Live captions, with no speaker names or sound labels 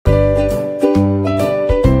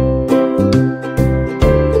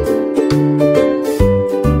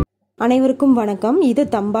அனைவருக்கும் வணக்கம். இது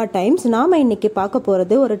தம்பா டைம்ஸ். நாம இன்னைக்கு பார்க்க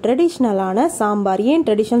போறது ஒரு ட்ரெடிஷ்னலான சாம்பார். ஏன்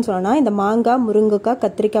ட்ரெடிஷன் சொன்னா, இந்த மாங்காய், முருங்கைக்காய்,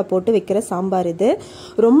 கத்திரிக்காய் போட்டு வைக்கிற சாம்பார். இது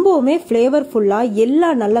ரொம்பவுமே ஃப்ளேவர்ஃபுல்லா எல்லா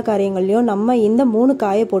நல்ல காரியங்களையும் நம்ம இந்த 3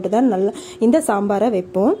 காயை போட்டு தான் நல்ல இந்த சாம்பாரை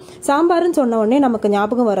வைப்போம். சாம்பார்னு சொன்ன உடனே நமக்கு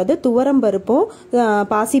ஞாபகம் வர்றது துவரம் பருப்பும்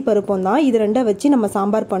பாசி பருப்பும் தான். இது ரெண்டை வச்சு நம்ம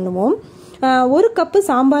சாம்பார் பண்ணுவோம். ஒரு கப்பு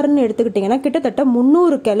சாம்பார்னு எடுத்துக்கிட்டிங்கன்னா கிட்டத்தட்ட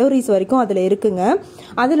 300 கேலோரிஸ் வரைக்கும் அதில் இருக்குங்க.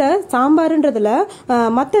 அதில் சாம்பாருன்றதுல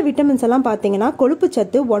மற்ற விட்டமின்ஸ் எல்லாம் பார்த்தீங்கன்னா கொழுப்பு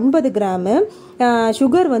சத்து 9 gram,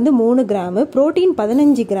 sugar 3 gram, protein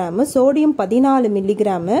 15 gram, sodium 14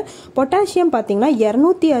 milligram, potassium பார்த்தீங்கன்னா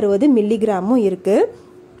 260 மில்லிகிராமும் இருக்குது.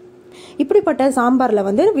 இப்படிப்பட்ட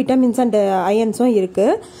சாம்பாரில் விட்டமின்ஸ் அண்ட் அயன்ஸும்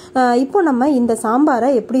இருக்குது. இப்போ நம்ம இந்த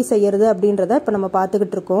சாம்பாரை எப்படி செய்யறது அப்படின்றத இப்போ நம்ம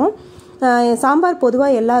பார்த்துக்கிட்டு இருக்கோம். சாம்பார்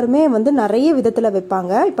பொதுவாக எல்லாருமே நிறைய விதத்தில்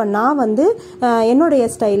வைப்பாங்க. இப்போ நான் என்னுடைய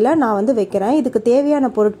ஸ்டைலில் நான் வைக்கிறேன். இதுக்கு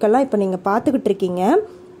தேவையான பொருட்கள்லாம் இப்போ நீங்கள் பார்த்துக்கிட்டு இருக்கீங்க.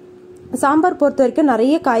 சாம்பார் பொறுத்த வரைக்கும்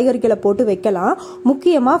நிறைய காய்கறிகளை போட்டு வைக்கலாம்.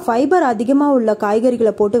 முக்கியமாக ஃபைபர் அதிகமாக உள்ள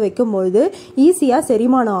காய்கறிகளை போட்டு வைக்கும்பொழுது ஈஸியாக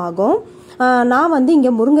செரிமானம் ஆகும். நான்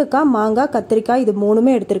இங்கே முருங்கைக்காய், மாங்காய், கத்திரிக்காய் இது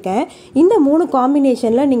 3மே எடுத்திருக்கேன். இந்த 3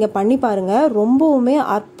 காம்பினேஷனில் நீங்கள் பண்ணி பாருங்கள். ரொம்பவுமே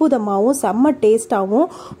அற்புதமாகவும் செம்ம டேஸ்டாகவும்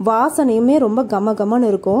வாசனையுமே ரொம்ப கமகமன்னு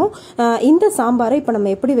இருக்கும். இந்த சாம்பாரை இப்போ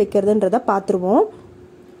நம்ம எப்படி வைக்கிறதுன்றத பார்த்துருவோம்.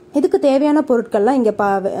 இதுக்கு தேவையான பொருட்கள்லாம் இங்கே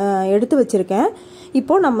எடுத்து வச்சுருக்கேன்.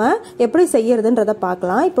 இப்போ நம்ம எப்படி செய்யறதுன்றத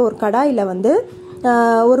பார்க்கலாம். இப்போ ஒரு கடாயில்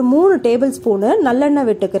ஒரு 3 டேபிள் ஸ்பூனு நல்லெண்ணெய்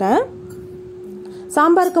விட்டுக்கிறேன்.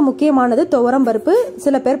 சாம்பாருக்கு முக்கியமானது துவரம் பருப்பு,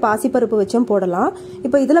 சில பேர் பாசிப்பருப்பு வச்சும் போடலாம்.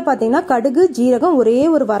 இப்போ இதில் பார்த்தீங்கன்னா கடுகு, ஜீரகம், ஒரே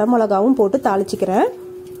ஒரு வரமிளகாவும் போட்டு தாளிச்சிக்கிறேன்.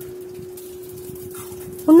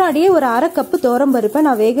 முன்னாடியே ஒரு 1/2 கப்பு துவரம் பருப்பை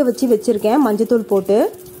நான் வேக வச்சு வச்சிருக்கேன் மஞ்சத்தூள் போட்டு.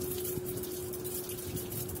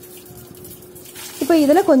 இப்போ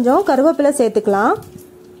இதில் கொஞ்சம் கருவேப்பிலை சேர்த்துக்கலாம்.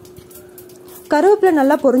 கருவேப்பிலை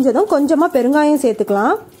நல்லா பொரிஞ்சதும் கொஞ்சமாக பெருங்காயம்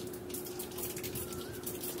சேர்த்துக்கலாம்.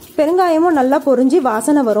 பெருங்காயமும் நல்லா பொரிஞ்சு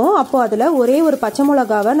வாசனை வரும். அப்போ அதில் ஒரே ஒரு பச்சை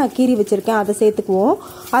மிளகாவை நான் கீறி வச்சிருக்கேன், அதை சேர்த்துக்குவோம்.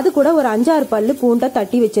 அது கூட ஒரு 5-6 பல்லு பூண்டை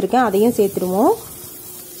தட்டி வச்சிருக்கேன், அதையும் சேர்த்துருவோம்.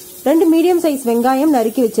 2 மீடியம் சைஸ் வெங்காயம்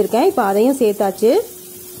நறுக்கி வச்சிருக்கேன், இப்போ அதையும் சேர்த்தாச்சு.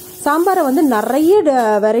 சாம்பாரை நிறைய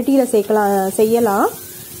வெரைட்டியில் செய்யலாம்.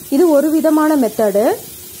 இது ஒரு விதமான மெத்தடு.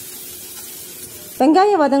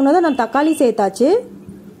 வெங்காயம் வதங்கினதும் நான் தக்காளி சேர்த்தாச்சு.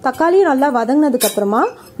 தக்காளியும் நல்லா வதங்கினதுக்கு அப்புறமா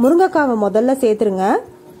முருங்கைக்காவை முதல்ல சேர்த்துருங்க.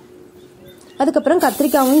 அதுக்கப்புறம்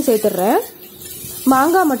கத்திரிக்காயும் சேர்த்துடுறேன்.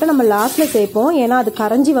 மாங்காய் மட்டும் நம்ம லாஸ்ட்ல சேர்ப்போம், ஏன்னா அது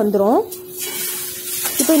கரைஞ்சி வந்துடும்.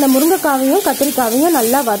 இப்போ இந்த முருங்கைக்காவையும் கத்திரிக்காவையும்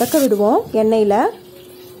நல்லா வதக்க விடுவோம் எண்ணெயில்.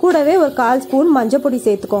 கூடவே ஒரு 1/4 ஸ்பூன் மஞ்சள் பொடி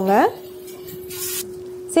சேர்த்துக்கோங்க.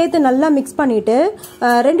 சேர்த்து நல்லா மிக்ஸ் பண்ணிட்டு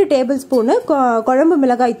 2 டேபிள் ஸ்பூனு குழம்பு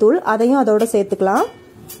மிளகாய் தூள் அதையும் அதோட சேர்த்துக்கலாம்.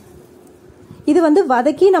 இது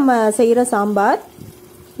வதக்கி நம்ம செய்கிற சாம்பார்.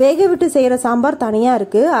 வேக விட்டு செய்கிற சாம்பார் தனியாக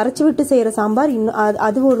இருக்குது, அரைச்சி விட்டு செய்கிற சாம்பார்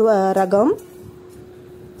அது ஒரு ரகம்.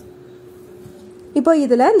 இப்போ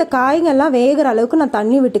இதில் இந்த காய்கள்லாம் வேகிற அளவுக்கு நான்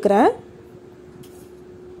தண்ணி விட்டுக்கிறேன்.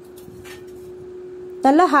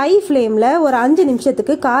 நல்லா ஹை ஃப்ளேமில் ஒரு 5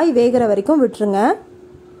 நிமிஷத்துக்கு காய் வேகிற வரைக்கும் விட்டுருங்க.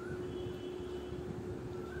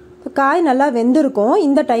 காய் நல்லா வெந்திருக்கும்.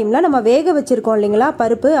 இந்த டைமில் நம்ம வேக வச்சுருக்கோம் இல்லைங்களா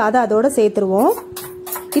பருப்பு, அதை அதோட சேர்த்துருவோம்.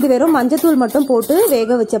 இது வெறும் மஞ்சத்தூள் மட்டும் போட்டு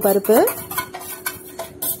வேக வச்ச பருப்பு.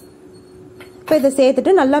 இப்போ இதை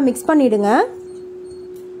சேர்த்துட்டு நல்லா மிக்ஸ் பண்ணிடுங்க.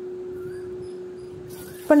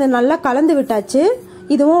 இப்போ நல்லா கலந்து விட்டாச்சு.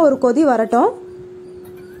 இதுவும் ஒரு கொதி வரட்டும்.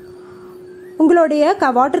 உங்களுடைய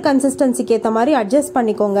வாட்டர் கன்சிஸ்டன்சிக்கு ஏற்ற மாதிரி அட்ஜஸ்ட்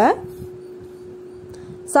பண்ணிக்கோங்க.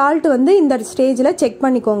 சால்ட் இந்த ஸ்டேஜில் செக்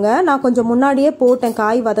பண்ணிக்கோங்க. நான் கொஞ்சம் முன்னாடியே போட்டேன்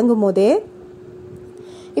காய் வதங்கும் போதே.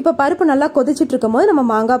 இப்போ பருப்பு நல்லா கொதிச்சுட்டு இருக்கும் போது நம்ம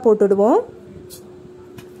மாங்காய் போட்டுடுவோம்.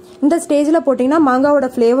 இந்த ஸ்டேஜில் போட்டிங்கன்னா மாங்காவோட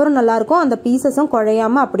ஃப்ளேவரும் நல்லாயிருக்கும், அந்த பீசஸும்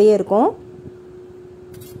குழையாமல் அப்படியே இருக்கும்.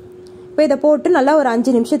 இப்போ இதை போட்டு நல்லா ஒரு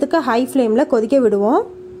 5 நிமிஷத்துக்கு ஹை ஃப்ளேமில் கொதிக்க விடுவோம்.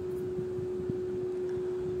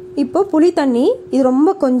 இப்போ புளி தண்ணி, இது ரொம்ப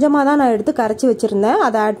கொஞ்சமாக தான் நான் எடுத்து கரைச்சி வச்சுருந்தேன்,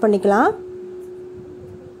 அதை ஆட் பண்ணிக்கலாம்.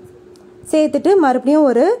 சேர்த்துட்டு மறுபடியும்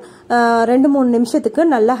ஒரு 2-3 நிமிஷத்துக்கு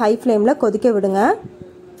நல்லா ஹை ஃப்ளேமில் கொதிக்க விடுங்க.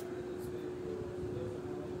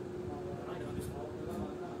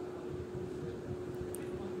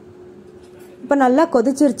 இப்போ நல்லா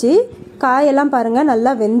கொதிச்சிருச்சு. காயெல்லாம் பாருங்கள்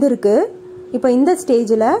நல்லா வெந்திருக்கு. இப்போ இந்த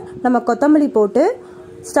ஸ்டேஜில் நம்ம கொத்தமல்லி போட்டு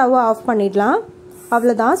ஸ்டவ்வை ஆஃப் பண்ணிடலாம்.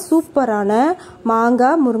 அவ்வளோதான், சூப்பரான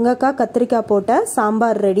மாங்காய், முருங்கைக்காய், கத்திரிக்காய் போட்ட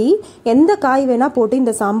சாம்பார் ரெடி. எந்த காய் வேணால் போட்டு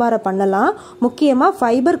இந்த சாம்பாரை பண்ணலாம். முக்கியமாக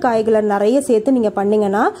ஃபைபர் காய்களை நிறைய சேர்த்து நீங்கள்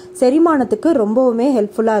பண்ணிங்கன்னா செரிமானத்துக்கு ரொம்பவுமே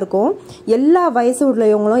ஹெல்ப்ஃபுல்லாக இருக்கும். எல்லா வயசு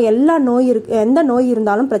உள்ளவங்களும் எந்த நோய்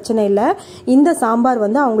இருந்தாலும் பிரச்சனை இல்லை. இந்த சாம்பார்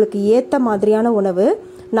அவங்களுக்கு ஏற்ற மாதிரியான உணவு.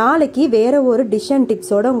 நாளைக்கு வேற ஒரு டிஷ் அண்ட்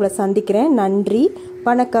டிப்ஸோடு உங்களை சந்திக்கிறேன். நன்றி,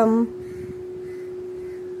 வணக்கம்.